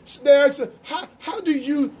 So they asked him, how did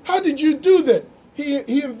you do that?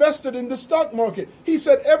 He invested in the stock market. He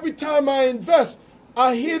said, every time I invest,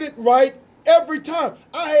 I hit it right every time.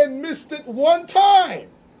 I had missed it one time.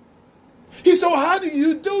 He said, well, how do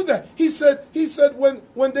you do that? He said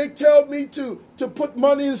when they tell me to put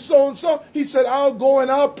money in so and so, he said, I'll go and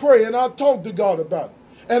I'll pray and I'll talk to God about it.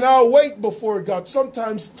 And I'll wait before God,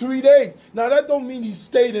 sometimes 3 days. Now that don't mean he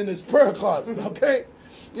stayed in his prayer closet, okay?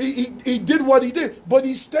 He did what he did, but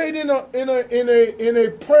he stayed in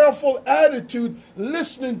a prayerful attitude,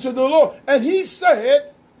 listening to the Lord. And he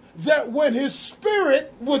said that when his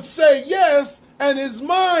spirit would say yes and his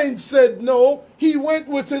mind said no, he went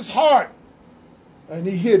with his heart. And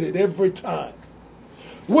he hit it every time.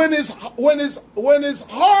 When his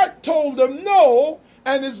heart told him no,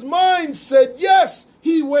 and his mind said yes,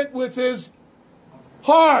 he went with his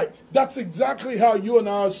heart. That's exactly how you and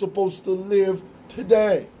I are supposed to live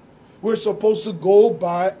today. We're supposed to go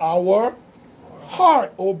by our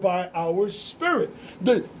heart or by our spirit.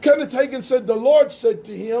 Kenneth Hagin said, the Lord said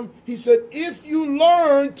to him, he said, if you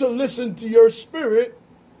learn to listen to your spirit,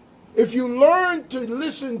 if you learn to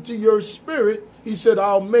listen to your spirit, he said,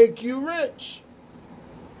 I'll make you rich.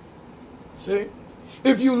 See?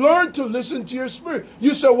 If you learn to listen to your spirit.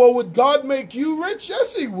 You say, well, would God make you rich?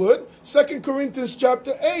 Yes, he would. 2 Corinthians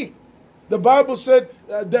chapter 8. The Bible said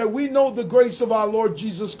that we know the grace of our Lord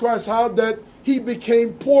Jesus Christ, how that he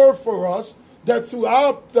became poor for us, that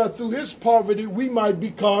through his poverty we might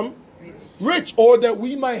become rich, or that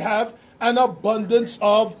we might have an abundance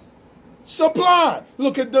of supply.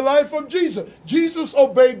 Look at the life of Jesus. Jesus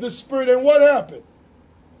obeyed the Spirit, and what happened?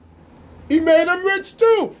 He made him rich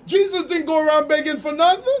too. Jesus didn't go around begging for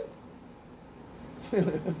nothing.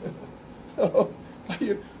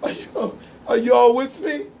 Are you all with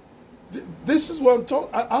me? This is what I'm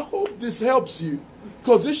talking. I hope this helps you,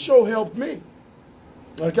 because this show helped me.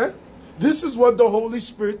 Okay? This is what the Holy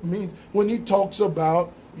Spirit means when he talks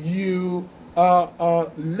about you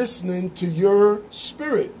listening to your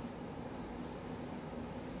spirit.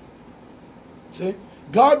 See?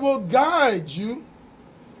 God will guide you.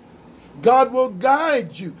 God will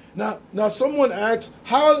guide you. Now someone asks,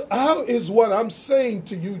 how is what I'm saying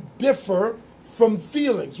to you differ from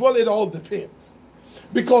feelings? Well, it all depends.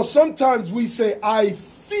 Because sometimes we say, I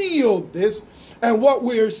feel this, and what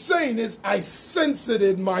we're saying is, I sense it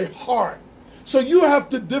in my heart. So you have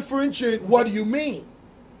to differentiate, what do you mean?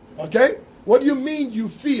 Okay? What do you mean you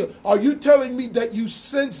feel? Are you telling me that you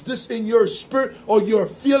sense this in your spirit, or you're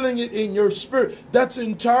feeling it in your spirit? That's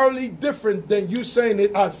entirely different than you saying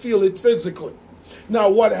it, I feel it physically. Now,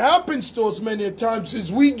 what happens to us many times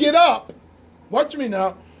is we get up. Watch me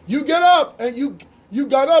now. You get up, and you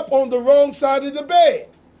got up on the wrong side of the bed.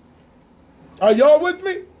 Are y'all with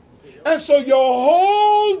me? And so your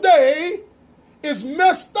whole day is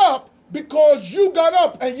messed up because you got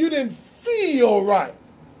up and you didn't feel right.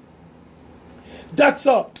 That's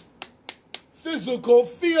a physical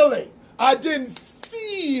feeling. I didn't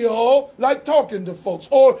feel like talking to folks.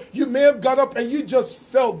 Or you may have got up and you just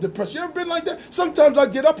felt depressed. You ever been like that? Sometimes I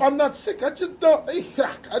get up, I'm not sick. I just don't,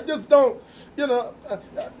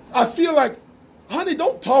 I feel like, honey,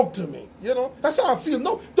 don't talk to me. That's how I feel.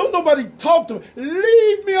 No, don't nobody talk to me.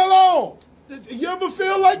 Leave me alone. You ever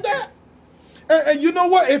feel like that? And you know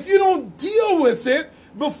what? If you don't deal with it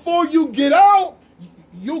before you get out,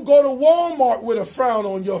 you go to Walmart with a frown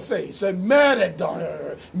on your face and mad at the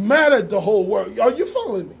whole world. Are you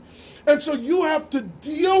following me? And so you have to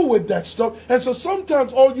deal with that stuff. And so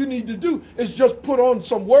sometimes all you need to do is just put on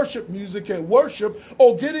some worship music and worship,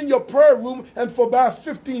 or get in your prayer room and for about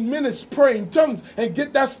 15 minutes pray in tongues and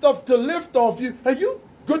get that stuff to lift off you, and you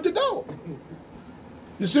good to go.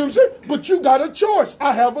 You see what I'm saying? But you got a choice.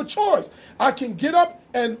 I have a choice. I can get up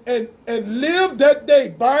and live that day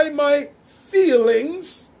by my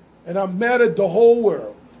feelings, and I'm mad at the whole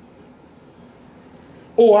world.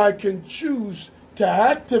 Or I can choose to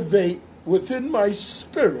activate within my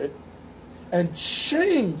spirit and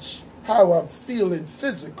change how I'm feeling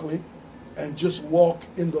physically and just walk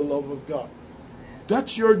in the love of God.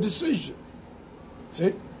 That's your decision.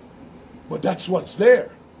 See? But that's what's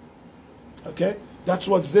there. Okay? That's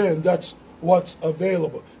what's there, and that's what's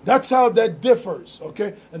available. That's how that differs.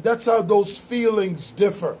 Okay? And that's how those feelings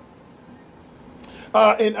differ.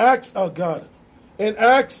 In Acts, in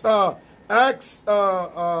Acts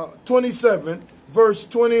 27, verse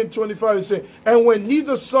 20 and 25, it says, and when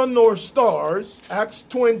neither sun nor stars, Acts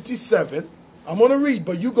 27, I'm going to read,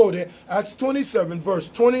 but you go there, Acts 27, verse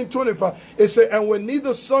 20 and 25, it says, and when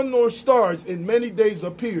neither sun nor stars in many days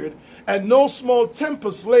appeared, and no small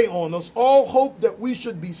tempest lay on us, all hope that we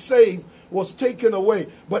should be saved was taken away.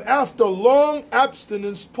 But after long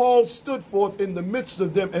abstinence, Paul stood forth in the midst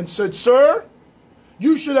of them and said, Sir,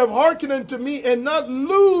 you should have hearkened unto me and not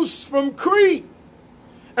loose from Crete,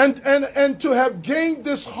 and to have gained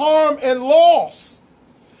this harm and loss.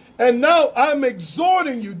 And now I'm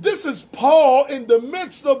exhorting you. This is Paul in the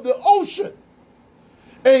midst of the ocean.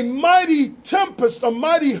 A mighty tempest, a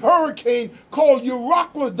mighty hurricane called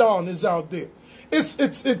Euroclydon is out there. It's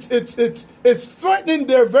threatening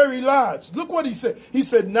their very lives. Look what he said. He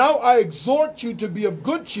said, now I exhort you to be of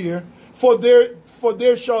good cheer, for there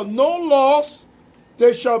shall be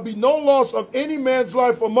no loss of any man's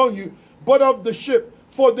life among you, but of the ship.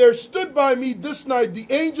 For there stood by me this night the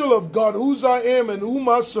angel of God, whose I am and whom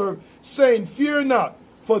I serve, saying, fear not,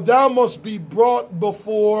 for thou must be brought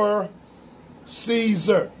before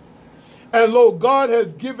Caesar. And lo, God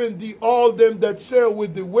hath given thee all them that sail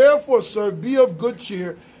with thee. Wherefore, sir, be of good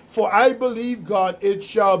cheer, for I believe God, it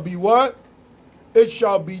shall be what? It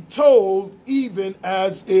shall be told, even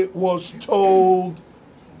as it was told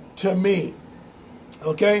to me.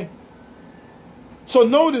 Okay? So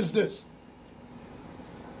notice this.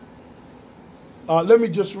 Let me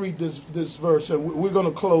just read this verse, and we're going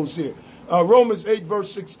to close here. Romans 8,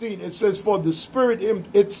 verse 16, it says, for the Spirit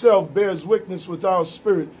itself bears witness with our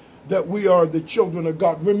spirit that we are the children of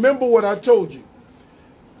God. Remember what I told you.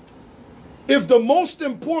 If the most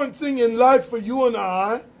important thing in life for you and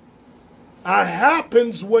I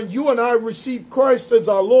happens when you and I receive Christ as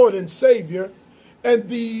our Lord and Savior, and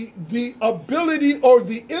the ability or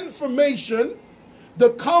the information,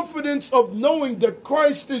 the confidence of knowing that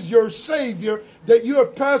Christ is your Savior, that you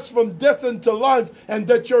have passed from death into life, and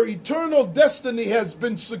that your eternal destiny has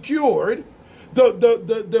been secured,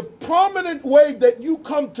 the prominent way that you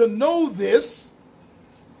come to know this,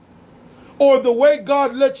 or the way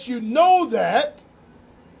God lets you know that,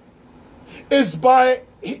 is by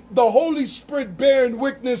the Holy Spirit bearing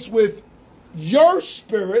witness with your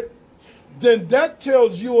spirit. Then that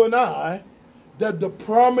tells you and I that the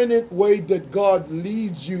prominent way that God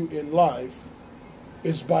leads you in life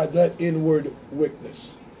is by that inward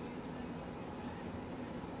witness.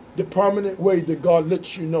 The prominent way that God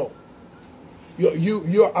lets you know.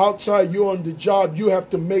 You're outside, you're on the job, you have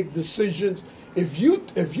to make decisions. If you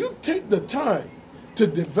take the time to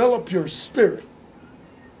develop your spirit,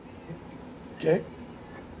 okay?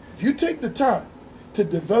 If you take the time to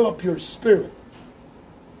develop your spirit,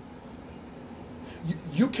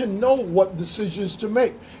 you can know what decisions to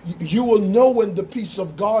make. You will know when the peace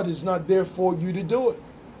of God is not there for you to do it.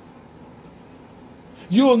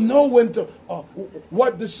 You'll know when to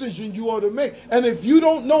what decision you ought to make. And if you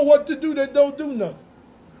don't know what to do, then don't do nothing.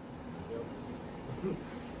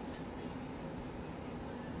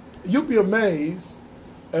 You'll be amazed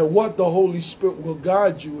at what the Holy Spirit will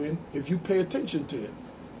guide you in if you pay attention to Him.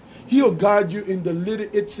 He'll guide you in the little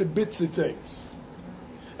itsy bitsy things.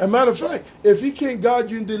 As a matter of fact, if He can't guide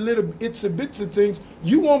you in the little itsy bitsy things,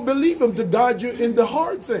 you won't believe Him to guide you in the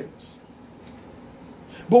hard things.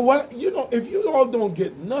 But if you all don't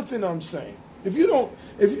get nothing I'm saying, if you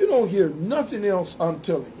don't hear nothing else I'm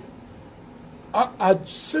telling you, I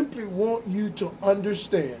simply want you to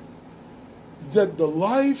understand that the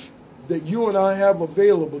life that you and I have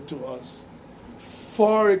available to us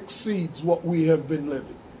far exceeds what we have been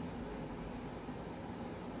living.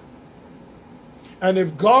 And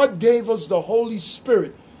if God gave us the Holy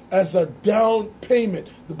Spirit as a down payment,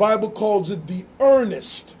 the Bible calls it the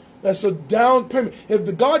earnest That's a down payment. If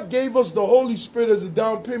the God gave us the Holy Spirit as a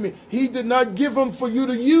down payment, he did not give him for you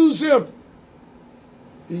to use him.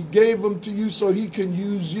 He gave him to you so he can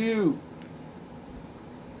use you.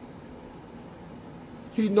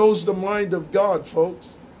 He knows the mind of God,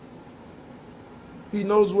 folks. He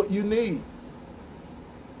knows what you need.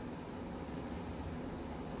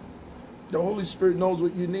 The Holy Spirit knows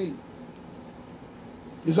what you need.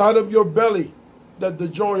 It's out of your belly that the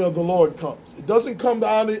joy of the Lord comes. It doesn't come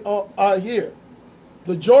out here.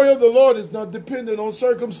 The joy of the Lord is not dependent on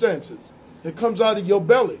circumstances. It comes out of your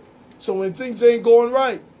belly. So when things ain't going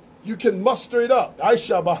right, you can muster it up.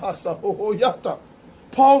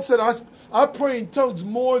 Paul said, I pray in tongues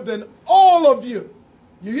more than all of you.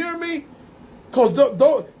 You hear me? Because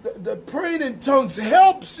the praying in tongues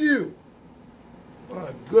helps you.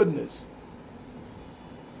 My goodness.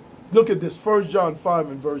 Look at this, 1 John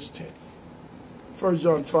 5 and verse 10. 1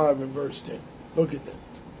 John 5 and verse 10. Look at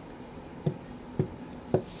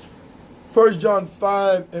that. 1 John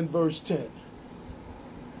 5 and verse 10.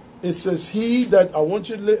 It says, he that, I'm going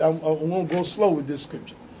to go slow with this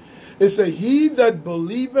scripture. It says, he that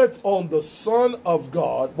believeth on the Son of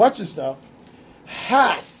God, watch this now,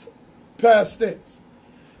 hath, past tense,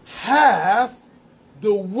 hath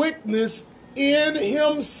the witness in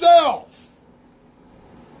himself.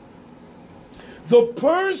 The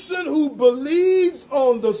person who believes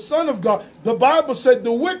on the Son of God, the Bible said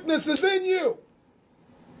the witness is in you.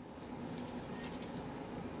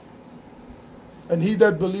 And he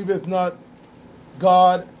that believeth not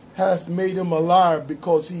God hath made him a liar,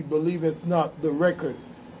 because he believeth not the record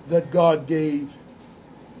that God gave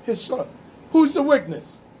his Son. Who's the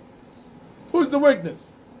witness? Who's the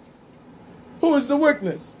witness? Who is the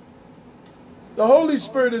witness? The Holy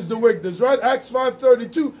Spirit is the witness, right? Acts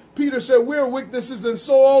 5:32, Peter said, we are witnesses, and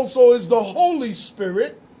so also is the Holy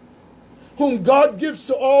Spirit, whom God gives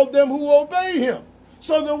to all them who obey him.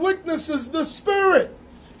 So the witness is the Spirit.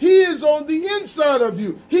 He is on the inside of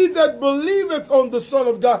you. He that believeth on the Son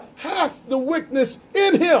of God hath the witness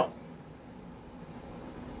in him.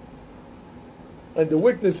 And the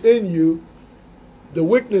witness in you, that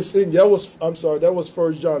was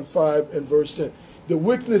 1 John 5 and verse 10. The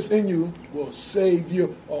witness in you will save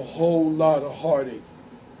you a whole lot of heartache.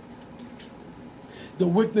 The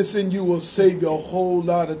witness in you will save you a whole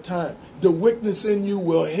lot of time. The witness in you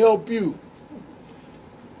will help you.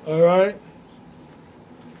 All right?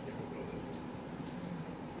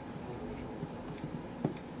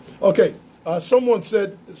 Okay, someone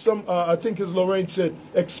said, I think it's Lorraine said,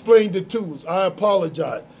 explain the tools. I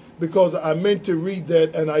apologize because I meant to read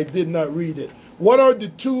that and I did not read it. What are the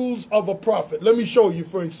tools of a prophet? Let me show you,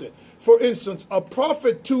 for instance. For instance, a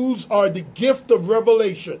prophet tools are the gift of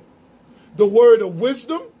revelation, the word of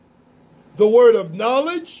wisdom, the word of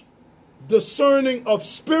knowledge, discerning of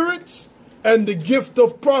spirits, and the gift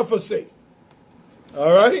of prophecy.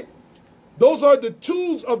 All right? Those are the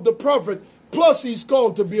tools of the prophet. Plus, he's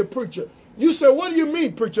called to be a preacher. You say, what do you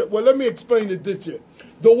mean, preacher? Well, let me explain it this year.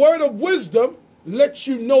 The word of wisdom lets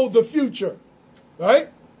you know the future, right?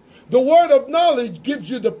 The word of knowledge gives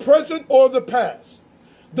you the present or the past.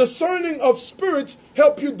 Discerning of spirits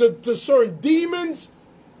help you to discern demons,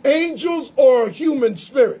 angels, or a human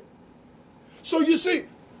spirit. So you see,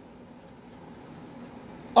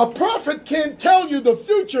 a prophet can't tell you the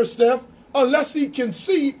future, Steph, unless he can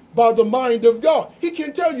see by the mind of God. He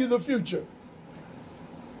can tell you the future.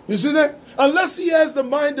 You see that? Unless he has the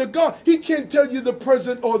mind of God, he can't tell you the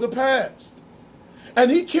present or the past. And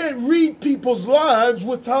he can't read people's lives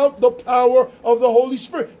without the power of the Holy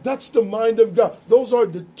Spirit. That's the mind of God. Those are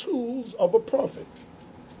the tools of a prophet.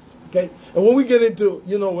 Okay? And when we get into,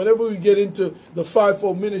 whenever we get into the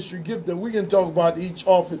fivefold ministry gift, then we can talk about each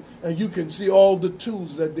office and you can see all the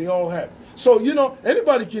tools that they all have. So,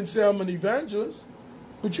 anybody can say I'm an evangelist.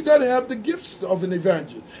 But you got to have the gifts of an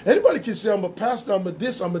evangelist. Anybody can say, I'm a pastor, I'm a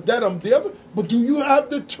this, I'm a that, I'm the other. But do you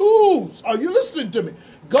have the tools? Are you listening to me?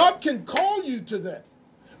 God can call you to that.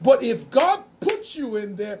 But if God puts you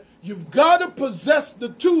in there, you've got to possess the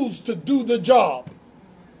tools to do the job.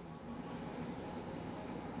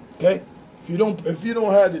 Okay? If you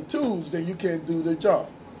don't have the tools, then you can't do the job.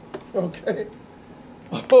 Okay?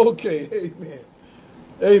 Okay, amen.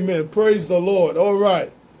 Amen. Praise the Lord. All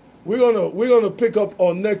right. We're gonna pick up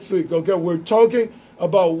on next week. Okay, we're talking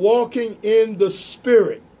about walking in the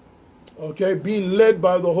Spirit. Okay, being led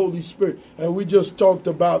by the Holy Spirit, and we just talked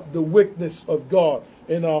about the witness of God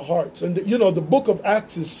in our hearts. And the book of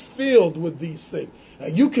Acts is filled with these things,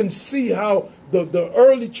 and you can see how the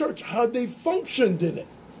early church, how they functioned in it.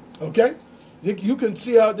 Okay, you can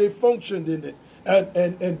see how they functioned in it,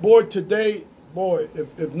 and boy, today,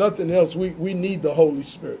 if nothing else, we need the Holy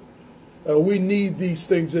Spirit. We need these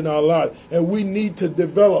things in our life, and we need to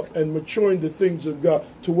develop and mature in the things of God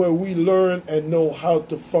to where we learn and know how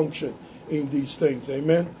to function in these things.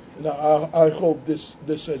 Amen. And I hope this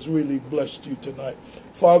has really blessed you tonight.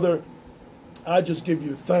 Father, I just give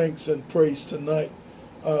you thanks and praise tonight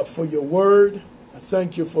for your word. I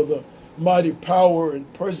thank you for the mighty power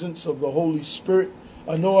and presence of the Holy Spirit.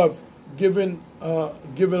 I know I've given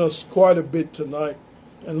us quite a bit tonight.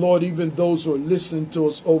 And Lord, even those who are listening to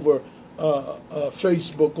us over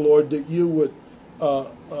Facebook, Lord, that you would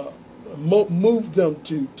move them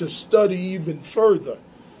to study even further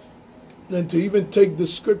and to even take the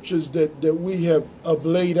scriptures that we have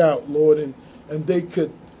laid out, Lord, and they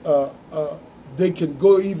can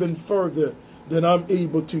go even further than I'm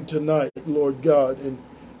able to tonight, Lord God,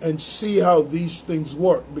 and see how these things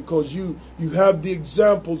work, because you have the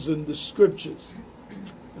examples in the scriptures.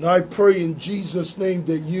 And I pray in Jesus' name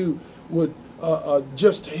that you would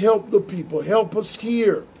just help the people, help us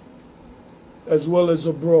here as well as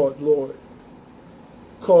abroad, Lord.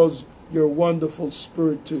 Cause your wonderful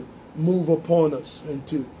Spirit to move upon us and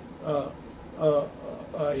to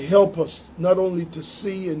help us not only to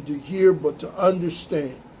see and to hear, but to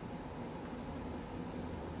understand.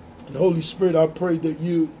 And Holy Spirit, I pray that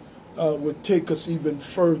you would take us even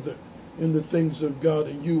further in the things of God,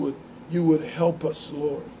 and you would help us,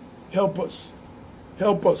 Lord. Help us.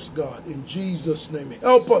 Help us, God, in Jesus' name.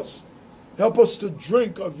 Help us. Help us to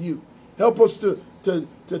drink of you. Help us to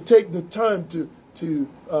take the time to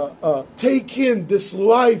take in this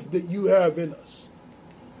life that you have in us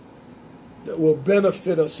that will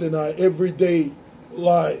benefit us in our everyday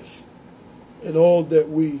life and all that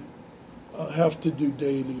we have to do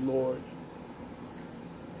daily, Lord.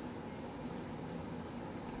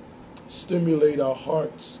 Stimulate our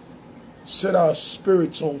hearts. Set our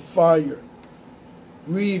spirits on fire.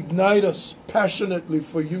 Reignite us passionately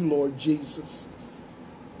for you, Lord Jesus,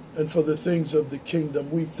 and for the things of the kingdom.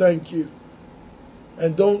 We thank you.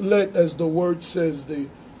 And don't let, as the word says,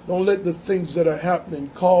 don't let the things that are happening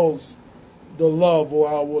cause the love or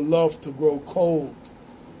our love to grow cold.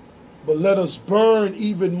 But let us burn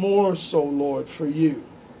even more so, Lord, for you.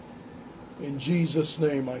 In Jesus'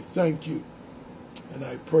 name, I thank you and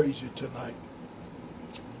I praise you tonight.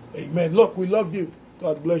 Amen. Look, we love you.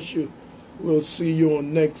 God bless you. We'll see you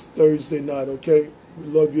on next Thursday night, okay? We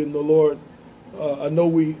love you in the Lord. I know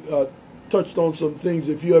we touched on some things.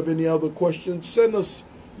 If you have any other questions, send us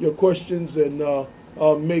your questions, and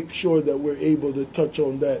I'll make sure that we're able to touch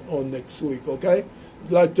on that on next week, okay? If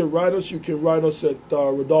you'd like to write us, you can write us at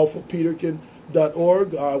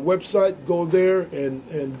rodolfopeterkin.org, our website. Go there and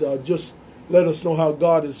just let us know how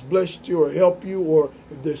God has blessed you or helped you, or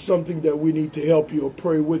if there's something that we need to help you or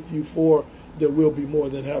pray with you for, that we'll be more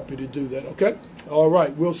than happy to do that, okay? All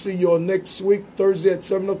right, we'll see you on next week, Thursday at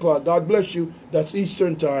 7 o'clock. God bless you. That's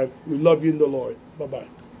Eastern time. We love you in the Lord. Bye-bye.